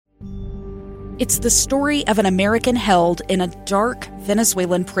It's the story of an American held in a dark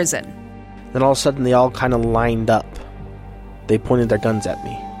Venezuelan prison. Then all of a sudden they all kind of lined up. They pointed their guns at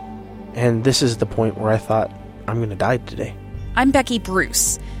me. And this is the point where I thought, I'm going to die today. I'm Becky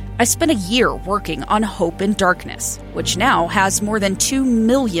Bruce. I spent a year working on Hope in Darkness, which now has more than 2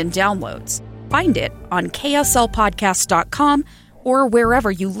 million downloads. Find it on kslpodcast.com or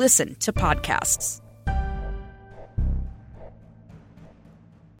wherever you listen to podcasts.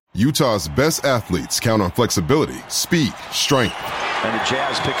 Utah's best athletes count on flexibility, speed, strength. And the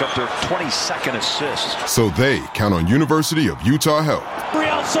Jazz pick up their 22nd assist. So they count on University of Utah Health.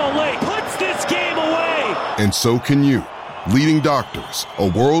 Real Salt Lake puts this game away. And so can you. Leading doctors, a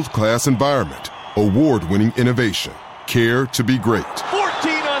world-class environment, award-winning innovation, care to be great.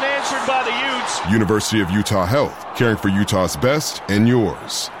 14 unanswered by the Utes. University of Utah Health, caring for Utah's best and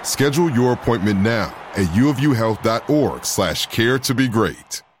yours. Schedule your appointment now at uofuhealth.org/care to be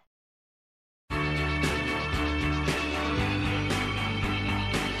great.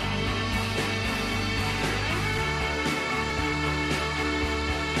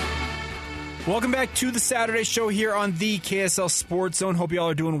 Welcome back to the Saturday show here on the KSL Sports Zone. Hope you all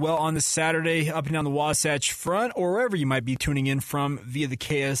are doing well on this Saturday up and down the Wasatch Front or wherever you might be tuning in from via the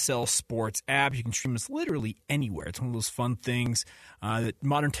KSL Sports app. You can stream us literally anywhere. It's one of those fun things that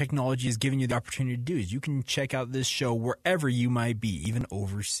modern technology is giving you the opportunity to do is you can check out this show wherever you might be, even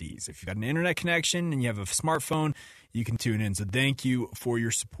overseas. If you've got an internet connection and you have a smartphone, you can tune in. So thank you for your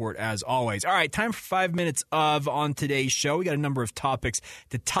support as always. All right, time for 5 minutes of on today's show. We got a number of topics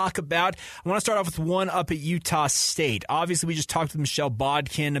to talk about. I want to start off with one up at Utah State. Obviously, we just talked with Michelle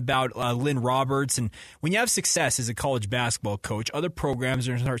Bodkin about Lynn Roberts. And when you have success as a college basketball coach, other programs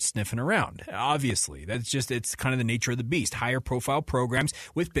are going to start sniffing around. Obviously, it's kind of the nature of the beast. Higher profile programs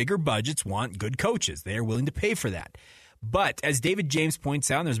with bigger budgets want good coaches. They are willing to pay for that. But as David James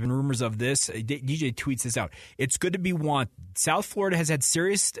points out, and there's been rumors of this, DJ tweets this out, it's good to be wanted. South Florida has had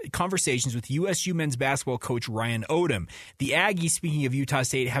serious conversations with USU men's basketball coach Ryan Odom. The Aggies, speaking of Utah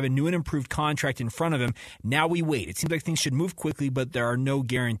State, have a new and improved contract in front of him. Now we wait. It seems like things should move quickly, but there are no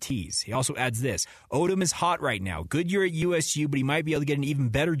guarantees. He also adds this, Odom is hot right now. Good year at USU, but he might be able to get an even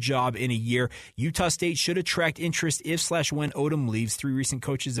better job in a year. Utah State should attract interest if/when Odom leaves. 3 recent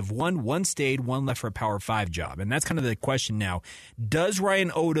coaches have won, 1 stayed, 1 left for a Power 5 job. And that's kind of the question now. Does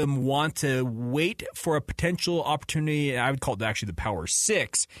Ryan Odom want to wait for a potential opportunity? I would call it actually the Power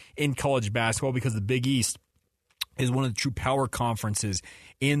 6 in college basketball because the Big East is one of the true power conferences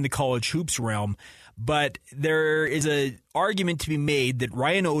in the college hoops realm. But there is an argument to be made that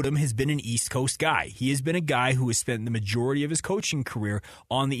Ryan Odom has been an East Coast guy. He has been a guy who has spent the majority of his coaching career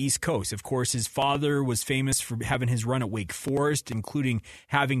on the East Coast. Of course, his father was famous for having his run at Wake Forest, including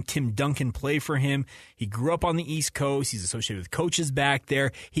having Tim Duncan play for him. He grew up on the East Coast. He's associated with coaches back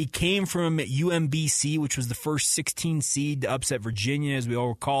there. He came from UMBC, which was the first 16 seed to upset Virginia, as we all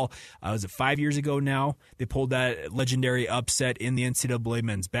recall. Was it 5 years ago now? They pulled that legendary upset in the NCAA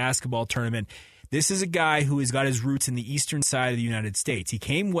men's basketball tournament. This is a guy who has got his roots in the eastern side of the United States. He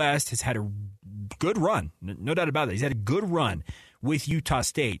came west, has had a good run, no doubt about that. He's had a good run with Utah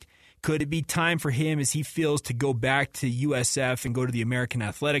State. Could it be time for him, as he feels, to go back to USF and go to the American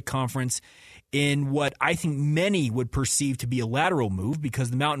Athletic Conference in what I think many would perceive to be a lateral move,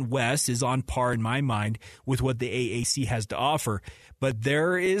 because the Mountain West is on par, in my mind, with what the AAC has to offer. But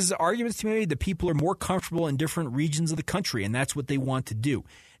there is arguments to be made that people are more comfortable in different regions of the country, and that's what they want to do.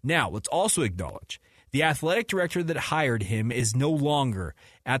 Now, let's also acknowledge the athletic director that hired him is no longer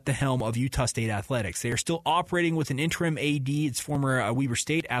at the helm of Utah State Athletics. They are still operating with an interim AD. It's former Weber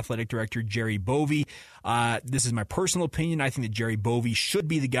State athletic director Jerry Bovee. This is my personal opinion. I think that Jerry Bovee should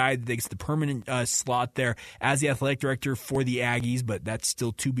be the guy that gets the permanent slot there as the athletic director for the Aggies, but that's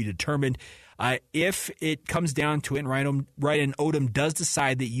still to be determined. If it comes down to it and Ryan Odom does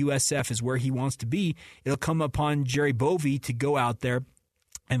decide that USF is where he wants to be, it'll come upon Jerry Bovee to go out there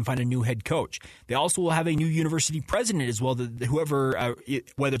and find a new head coach. They also will have a new university president as well, whoever,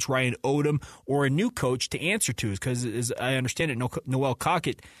 whether it's Ryan Odom or a new coach, to answer to. Because as I understand it, Noelle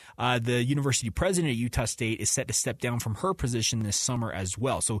Cockett, the university president at Utah State, is set to step down from her position this summer as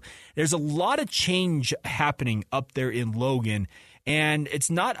well. So there's a lot of change happening up there in Logan, and it's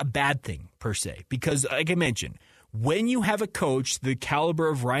not a bad thing per se, because like I mentioned, when you have a coach the caliber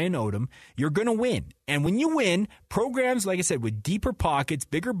of Ryan Odom, you're going to win. And when you win, programs, like I said, with deeper pockets,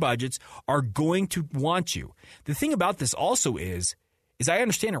 bigger budgets, are going to want you. The thing about this also is I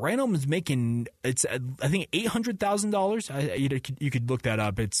understand it, Ryan Odom is making, I think, $800,000. You could look that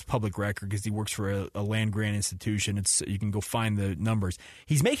up. It's public record because he works for a land-grant institution. You can go find the numbers.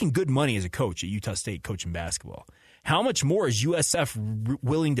 He's making good money as a coach at Utah State coaching basketball. How much more is USF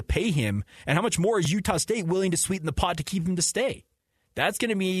willing to pay him, and how much more is Utah State willing to sweeten the pot to keep him to stay? That's going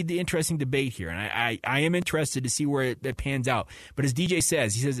to be the interesting debate here, and I am interested to see where it pans out. But as DJ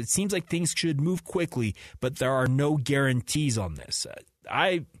says, he says it seems like things should move quickly, but there are no guarantees on this.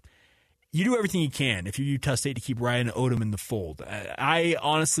 You do everything you can if you're Utah State to keep Ryan Odom in the fold. I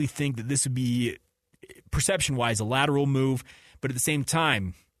honestly think that this would be, perception-wise, a lateral move, but at the same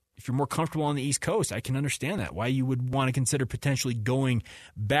time, if you're more comfortable on the East Coast, I can understand that, why you would want to consider potentially going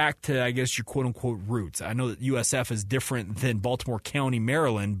back to, I guess, your quote-unquote roots. I know that USF is different than Baltimore County,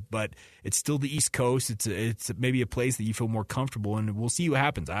 Maryland, but it's still the East Coast. It's maybe a place that you feel more comfortable in, and we'll see what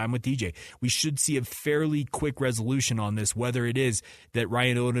happens. I'm with DJ. We should see a fairly quick resolution on this, whether it is that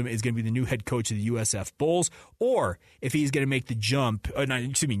Ryan Odom is going to be the new head coach of the USF Bulls, or if he's going to make the jump,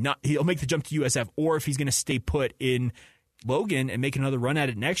 he'll make the jump to USF, or if he's going to stay put in Logan and make another run at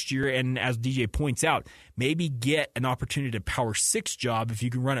it next year, and as DJ points out, maybe get an opportunity to Power 6 job if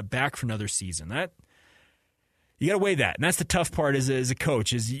you can run it back for another season. That you got to weigh that, and that's the tough part as a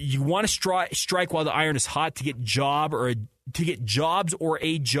coach. Is you want to strike while the iron is hot to get jobs or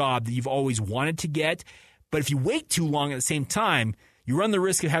a job that you've always wanted to get. But if you wait too long at the same time, you run the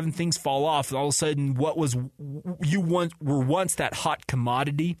risk of having things fall off, and all of a sudden, what was were once that hot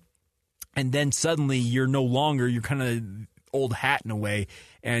commodity, and then suddenly you're no longer. You're kind of old hat in a way,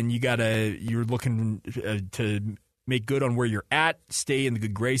 and you're looking to make good on where you're at, stay in the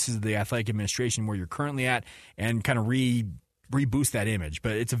good graces of the athletic administration where you're currently at, and kind of reboost that image.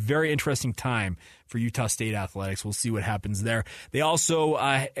 But it's a very interesting time for Utah State athletics. We'll see what happens there. They also,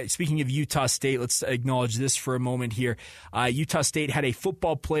 speaking of Utah State, let's acknowledge this for a moment here. Utah State had a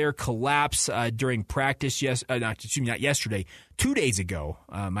football player collapse during practice. Not yesterday. 2 days ago.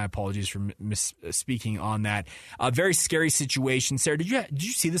 My apologies for misspeaking on that. A very scary situation. Sarah, did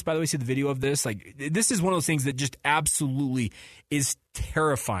you see this, by the way? See the video of this? Like, this is one of those things that just absolutely is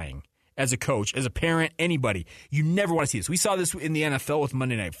terrifying. As a coach, as a parent, anybody, you never want to see this. We saw this in the NFL with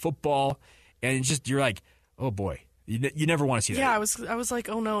Monday Night Football, and it's just, you're like, oh boy, you never want to see that. Yeah, I was like,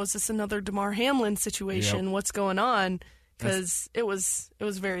 oh no, is this another Damar Hamlin situation? Yep. What's going on? Because it was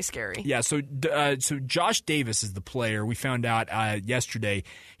very scary. Yeah, so Josh Davis is the player. We found out yesterday.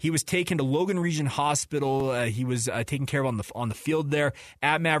 He was taken to Logan Region Hospital. He was taken care of on the field there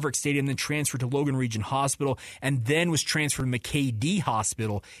at Maverick Stadium, then transferred to Logan Region Hospital, and then was transferred to McKay-Dee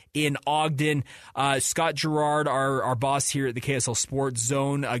Hospital in Ogden. Scott Gerard, our boss here at the KSL Sports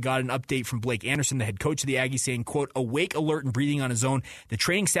Zone, got an update from Blake Anderson, the head coach of the Aggies, saying, quote, awake, alert, and breathing on his own. The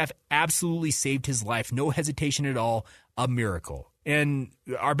training staff absolutely saved his life. No hesitation at all. A miracle. And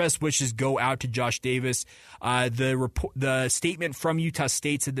our best wishes go out to Josh Davis. The statement from Utah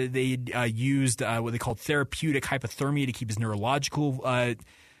State said that they used what they called therapeutic hypothermia to keep his neurological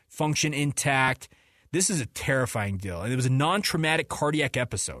function intact. This is a terrifying deal. And it was a non-traumatic cardiac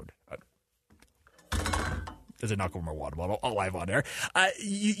episode. There's a knock over my water bottle. I'll live on there.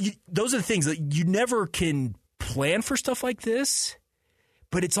 Those are the things that you never can plan for stuff like this.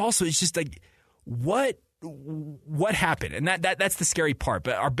 But it's just like, what happened? And that's the scary part,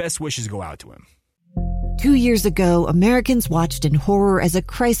 but our best wishes go out to him. 2 years ago, Americans watched in horror as a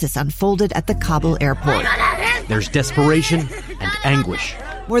crisis unfolded at the Kabul airport. There's desperation and anguish.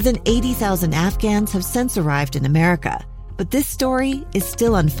 More than 80,000 Afghans have since arrived in America, but this story is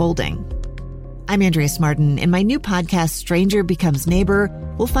still unfolding. I'm Andrea Smartin. In my new podcast, Stranger Becomes Neighbor,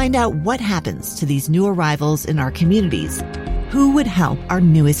 we'll find out what happens to these new arrivals in our communities. Who would help our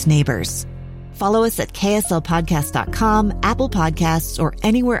newest neighbors? Follow us at kslpodcast.com, Apple Podcasts, or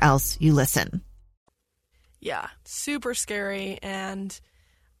anywhere else you listen. Yeah, super scary, and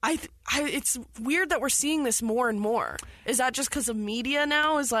it's weird that we're seeing this more and more. Is that just because of media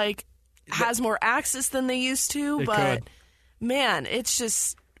now has more access than they used to? But man, it's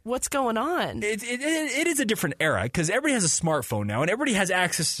just, what's going on? It is a different era because everybody has a smartphone now and everybody has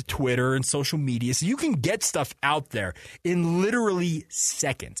access to Twitter and social media, so you can get stuff out there in literally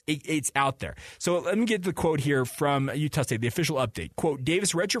seconds. It's out there. So let me get the quote here from Utah State, the official update. Quote,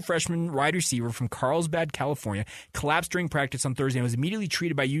 Davis, redshirt freshman wide receiver from Carlsbad, California, collapsed during practice on Thursday and was immediately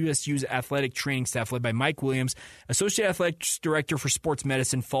treated by USU's athletic training staff led by Mike Williams, Associate Athletics Director for Sports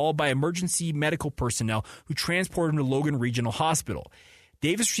Medicine, followed by emergency medical personnel who transported him to Logan Regional Hospital.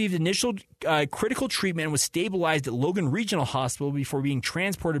 Davis received initial critical treatment and was stabilized at Logan Regional Hospital before being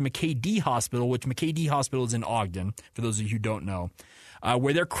transported to McKay-Dee Hospital, which McKay-Dee Hospital is in Ogden, for those of you who don't know,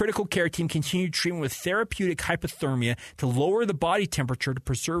 where their critical care team continued treatment with therapeutic hypothermia to lower the body temperature to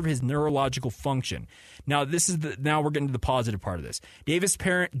preserve his neurological function. Now, now we're getting to the positive part of this.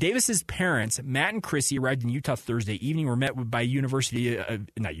 Davis's parents, Matt and Chrissy, arrived in Utah Thursday evening. Were met by Utah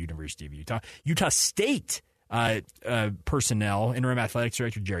State personnel, interim athletics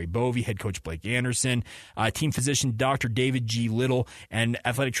director Jerry Bovee, head coach Blake Anderson, team physician Dr. David G. Little, and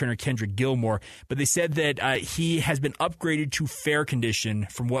athletic trainer Kendrick Gilmore. But they said that he has been upgraded to fair condition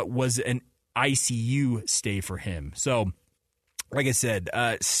from what was an ICU stay for him. So, like I said,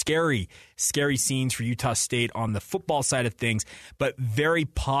 scary scenes for Utah State on the football side of things, but very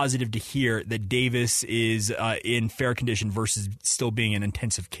positive to hear that Davis is in fair condition versus still being in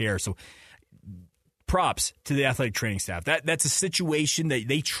intensive care. So props to the athletic training staff. That's a situation that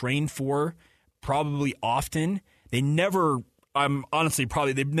they train for probably often. They never, honestly,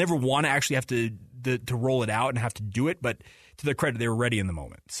 probably they never want to actually have to roll it out and have to do it, but to their credit, they were ready in the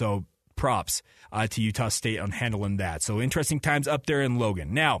moment. So props to Utah State on handling that. So interesting times up there in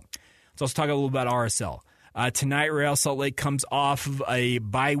Logan. Now, let's also talk a little about RSL. Tonight, Real Salt Lake comes off of a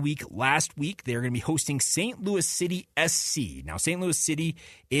bye week last week. They're going to be hosting St. Louis City SC. Now, St. Louis City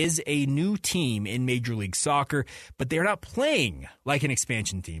is a new team in Major League Soccer, but they're not playing like an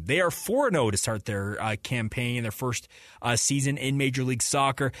expansion team. They are 4-0 to start their campaign, their first season in Major League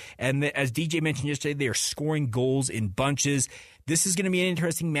Soccer. And as DJ mentioned yesterday, they are scoring goals in bunches. This is going to be an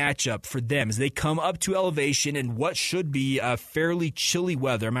interesting matchup for them as they come up to elevation in what should be fairly chilly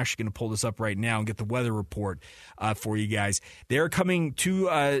weather. I'm actually going to pull this up right now and get the weather report for you guys. They're coming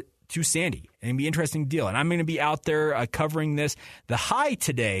to Sandy, and it'll be an interesting deal. And I'm going to be out there covering this. The high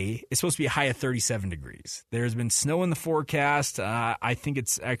today is supposed to be a high of 37 degrees. There's been snow in the forecast. I think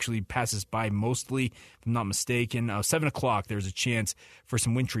it's actually passes by mostly, if I'm not mistaken. 7 o'clock, there's a chance for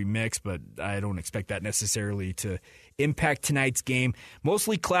some wintry mix, but I don't expect that necessarily to impact tonight's game.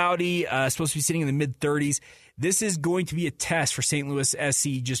 Mostly cloudy, supposed to be sitting in the mid-30s. This is going to be a test for St. Louis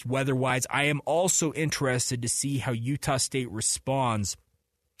SC just weather-wise. I am also interested to see how Utah State responds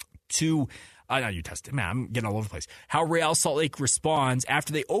to not Utah State. Man, I'm getting all over the place. How Real Salt Lake responds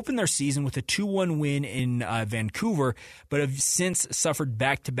after they opened their season with a 2-1 win in Vancouver, but have since suffered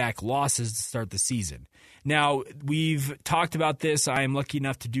back-to-back losses to start the season. Now, we've talked about this. I am lucky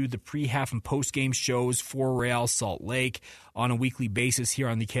enough to do the pre-half and post-game shows for Real Salt Lake on a weekly basis here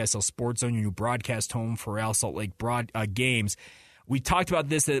on the KSL Sports Zone, your new broadcast home for Real Salt Lake games. We talked about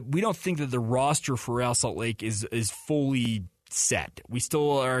this, that we don't think that the roster for Real Salt Lake is fully set. We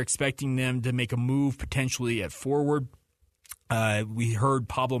still are expecting them to make a move potentially at forward. We heard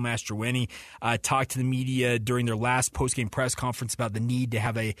Pablo Mastroeni talk to the media during their last post-game press conference about the need to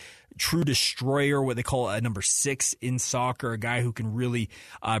have a true destroyer, what they call a number 6 in soccer, a guy who can really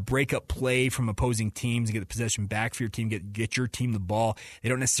break up play from opposing teams and get the possession back for your team, get your team the ball. They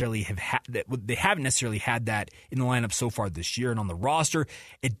don't necessarily they haven't necessarily had that in the lineup so far this year, and on the roster,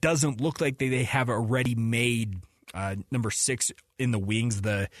 it doesn't look like they have a ready-made number 6 in the wings,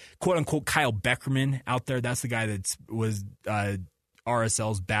 the quote-unquote Kyle Beckerman out there. That's the guy that was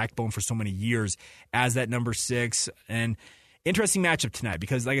RSL's backbone for so many years as that number 6. And interesting matchup tonight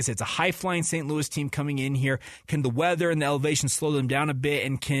because, like I said, it's a high-flying St. Louis team coming in here. Can the weather and the elevation slow them down a bit?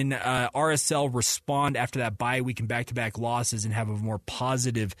 And can RSL respond after that bye week and back-to-back losses and have a more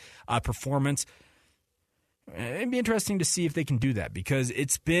positive performance? It'd be interesting to see if they can do that because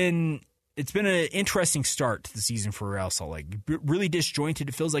it's been an interesting start to the season for Real Salt Lake. Really disjointed.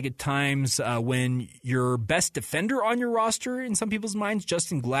 It feels like at times when your best defender on your roster, in some people's minds,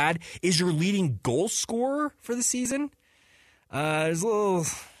 Justin Glad, is your leading goal scorer for the season. Things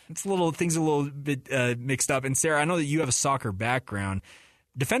a little bit mixed up. And Sarah, I know that you have a soccer background.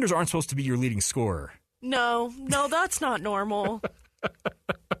 Defenders aren't supposed to be your leading scorer. No, that's not normal.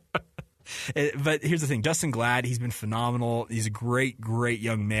 But here's the thing. Justin Glad, he's been phenomenal. He's a great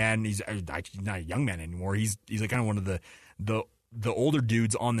young man. He's actually not a young man anymore. He's like kind of one of the older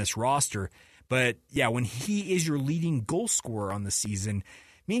dudes on this roster. But, yeah, when he is your leading goal scorer on the season,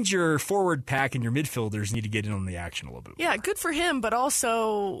 means your forward pack and your midfielders need to get in on the action a little bit more. Yeah, good for him, but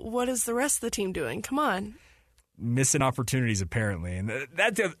also what is the rest of the team doing? Come on. Missing opportunities, apparently. And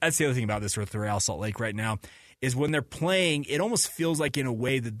that's the other thing about this with the Real Salt Lake right now is when they're playing, it almost feels like in a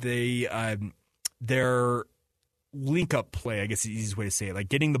way that their link-up play, I guess is the easiest way to say it, like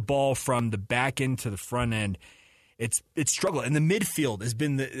getting the ball from the back end to the front end, it's struggled. And the midfield has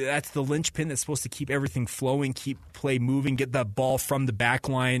been that's the linchpin that's supposed to keep everything flowing, keep play moving, get that ball from the back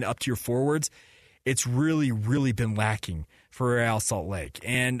line up to your forwards. It's really, really been lacking for Real Salt Lake.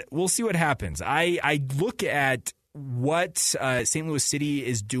 And we'll see what happens. I look at what St. Louis City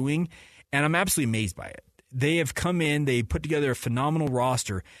is doing, and I'm absolutely amazed by it. They have come in, they put together a phenomenal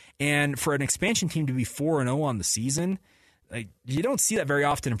roster, and for an expansion team to be 4-0 on the season, like, you don't see that very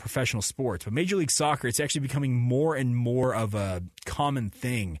often in professional sports. But Major League Soccer, it's actually becoming more and more of a common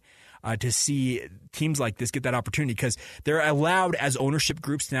thing to see teams like this get that opportunity because they're allowed as ownership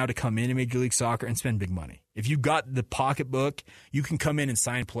groups now to come in Major League Soccer and spend big money. If you've got the pocketbook, you can come in and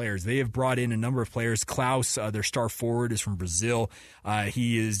sign players. They have brought in a number of players. Klaus, their star forward, is from Brazil.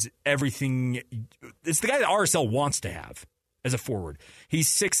 He is everything. It's the guy that RSL wants to have as a forward. He's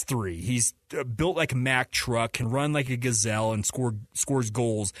 6'3". He's built like a Mack truck, can run like a gazelle, and scores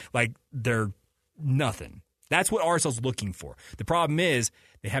goals like they're nothing. That's what RSL's looking for. The problem is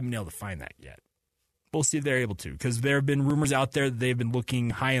they haven't been able to find that yet. We'll see if they're able to, because there have been rumors out there that they've been looking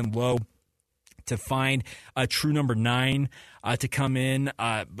high and low to find a true number 9 to come in.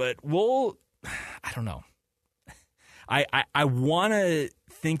 But I don't know. I want to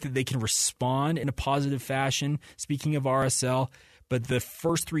think that they can respond in a positive fashion, speaking of RSL, but the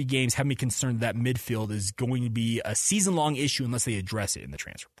first 3 games have me concerned that midfield is going to be a season-long issue unless they address it in the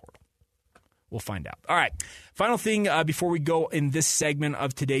transfer portal. We'll find out. All right. Final thing before we go in this segment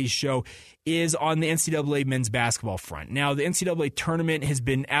of today's show is on the NCAA men's basketball front. Now, the NCAA tournament has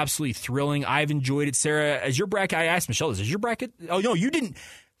been absolutely thrilling. I've enjoyed it. Sarah, as your bracket, I asked Michelle this, is your bracket? Oh, no, you didn't.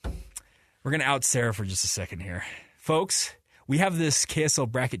 We're going to out Sarah for just a second here. Folks, we have this KSL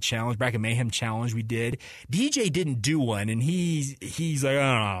bracket challenge, bracket mayhem challenge we did. DJ didn't do one, and he's like,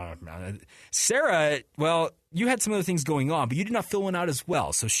 oh, no. Sarah, well, you had some other things going on, but you did not fill one out as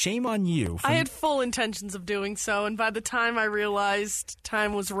well, so shame on you. I had full intentions of doing so, and by the time I realized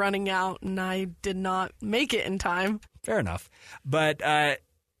time was running out, and I did not make it in time. Fair enough. But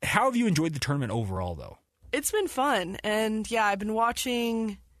how have you enjoyed the tournament overall, though? It's been fun, and yeah, I've been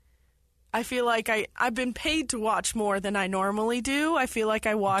watching. I feel like I've been paid to watch more than I normally do. I feel like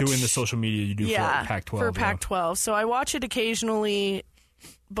I watch... Doing the social media you do for Pac-12. For Pac-12. So I watch it occasionally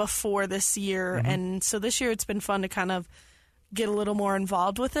before this year, and so this year it's been fun to kind of get a little more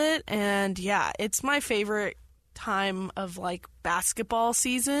involved with it. And yeah, it's my favorite time of like basketball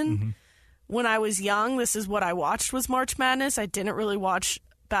season. When I was young, this is what I watched was March Madness. I didn't really watch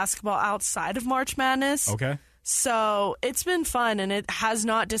basketball outside of March Madness. Okay. So it's been fun, and it has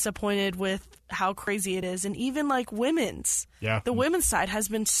not disappointed with how crazy it is. And even like women's. Yeah. The women's side has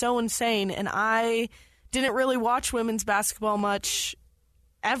been so insane, and I didn't really watch women's basketball much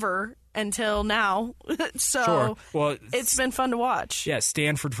ever until now. So sure. Well, it's been fun to watch. Yeah,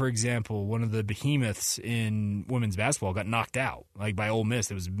 Stanford, for example, one of the behemoths in women's basketball, got knocked out like by Ole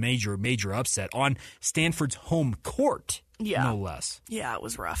Miss. It was a major upset on Stanford's home court. Yeah. No less. Yeah, it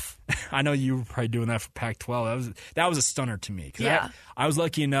was rough. I know you were probably doing that for Pac-12. That was a stunner to me. Yeah. I was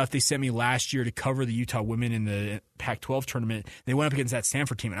lucky enough, they sent me last year to cover the Utah women in the Pac-12 tournament. They went up against that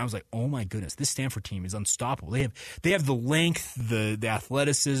Stanford team, and I was like, oh my goodness, this Stanford team is unstoppable. They have the length, the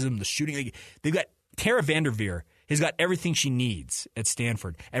athleticism, the shooting. They've got Tara Vanderveer has got everything she needs at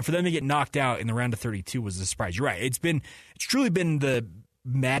Stanford. And for them to get knocked out in the round of 32 was a surprise. You're right. It's truly been the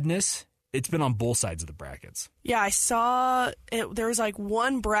madness. It's been on both sides of the brackets. Yeah, I saw there was like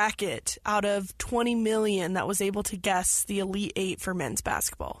one bracket out of 20 million that was able to guess the Elite Eight for men's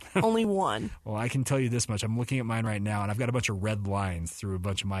basketball. Only one. Well, I can tell you this much. I'm looking at mine right now, and I've got a bunch of red lines through a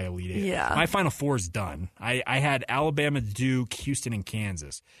bunch of my Elite Eight. Yeah. My Final Four is done. I had Alabama, Duke, Houston, and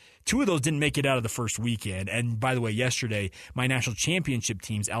Kansas. 2 of those didn't make it out of the first weekend. And by the way, yesterday, my national championship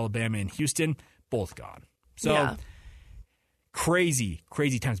teams, Alabama and Houston, both gone. So... yeah. Crazy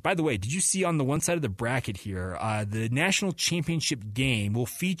times. By the way, did you see on the one side of the bracket here, the national championship game will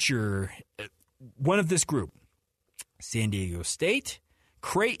feature one of this group: San Diego State,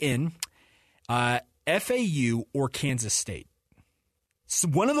 Creighton, FAU, or Kansas State. So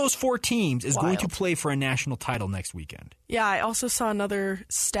one of those 4 teams is going to play for a national title next weekend. Yeah, I also saw another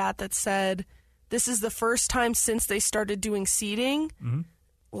stat that said this is the first time since they started doing seeding,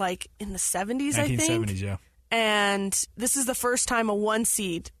 like in the 70s, I think. 1970s, yeah. And this is the first time a 1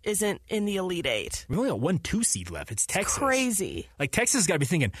 seed isn't in the Elite Eight. We only got 1 2 seed left. It's Texas. Crazy. Like, Texas has got to be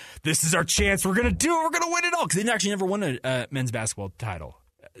thinking, this is our chance. We're going to do it. We're going to win it all. Because they actually never won a men's basketball title.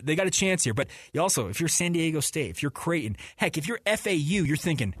 They got a chance here. But you also, if you're San Diego State, if you're Creighton, heck, if you're FAU, you're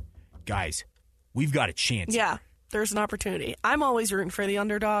thinking, guys, we've got a chance. Yeah, there's an opportunity. I'm always rooting for the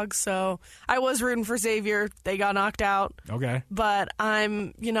underdog. So I was rooting for Xavier. They got knocked out. Okay. But I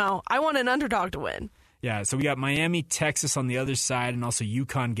want an underdog to win. Yeah, so we got Miami, Texas on the other side, and also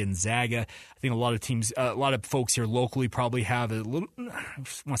UConn, Gonzaga. I think a lot of folks here locally probably have a little, I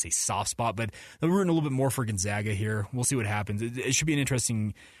want to say soft spot, but they're rooting a little bit more for Gonzaga here. We'll see what happens. It should be an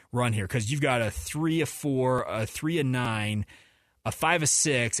interesting run here because you've got a 3-4, a 3-9, a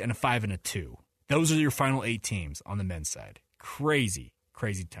 5-6, and a 5-2. Those are your final 8 teams on the men's side. Crazy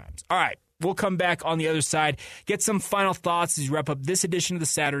times. All right. We'll come back on the other side, get some final thoughts as you wrap up this edition of the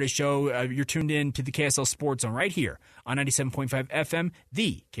Saturday Show. You're tuned in to the KSL Sports Zone right here on 97.5 FM,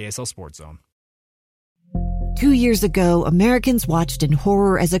 the KSL Sports Zone. 2 years ago, Americans watched in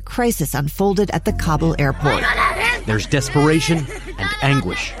horror as a crisis unfolded at the Kabul airport. There's desperation and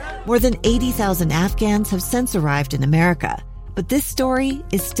anguish. More than 80,000 Afghans have since arrived in America, but this story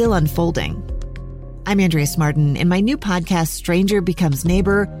is still unfolding. I'm Andrea Smartin. In my new podcast, Stranger Becomes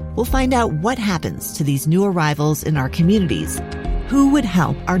Neighbor, we'll find out what happens to these new arrivals in our communities. Who would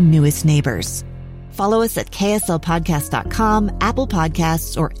help our newest neighbors? Follow us at kslpodcast.com, Apple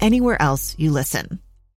Podcasts, or anywhere else you listen.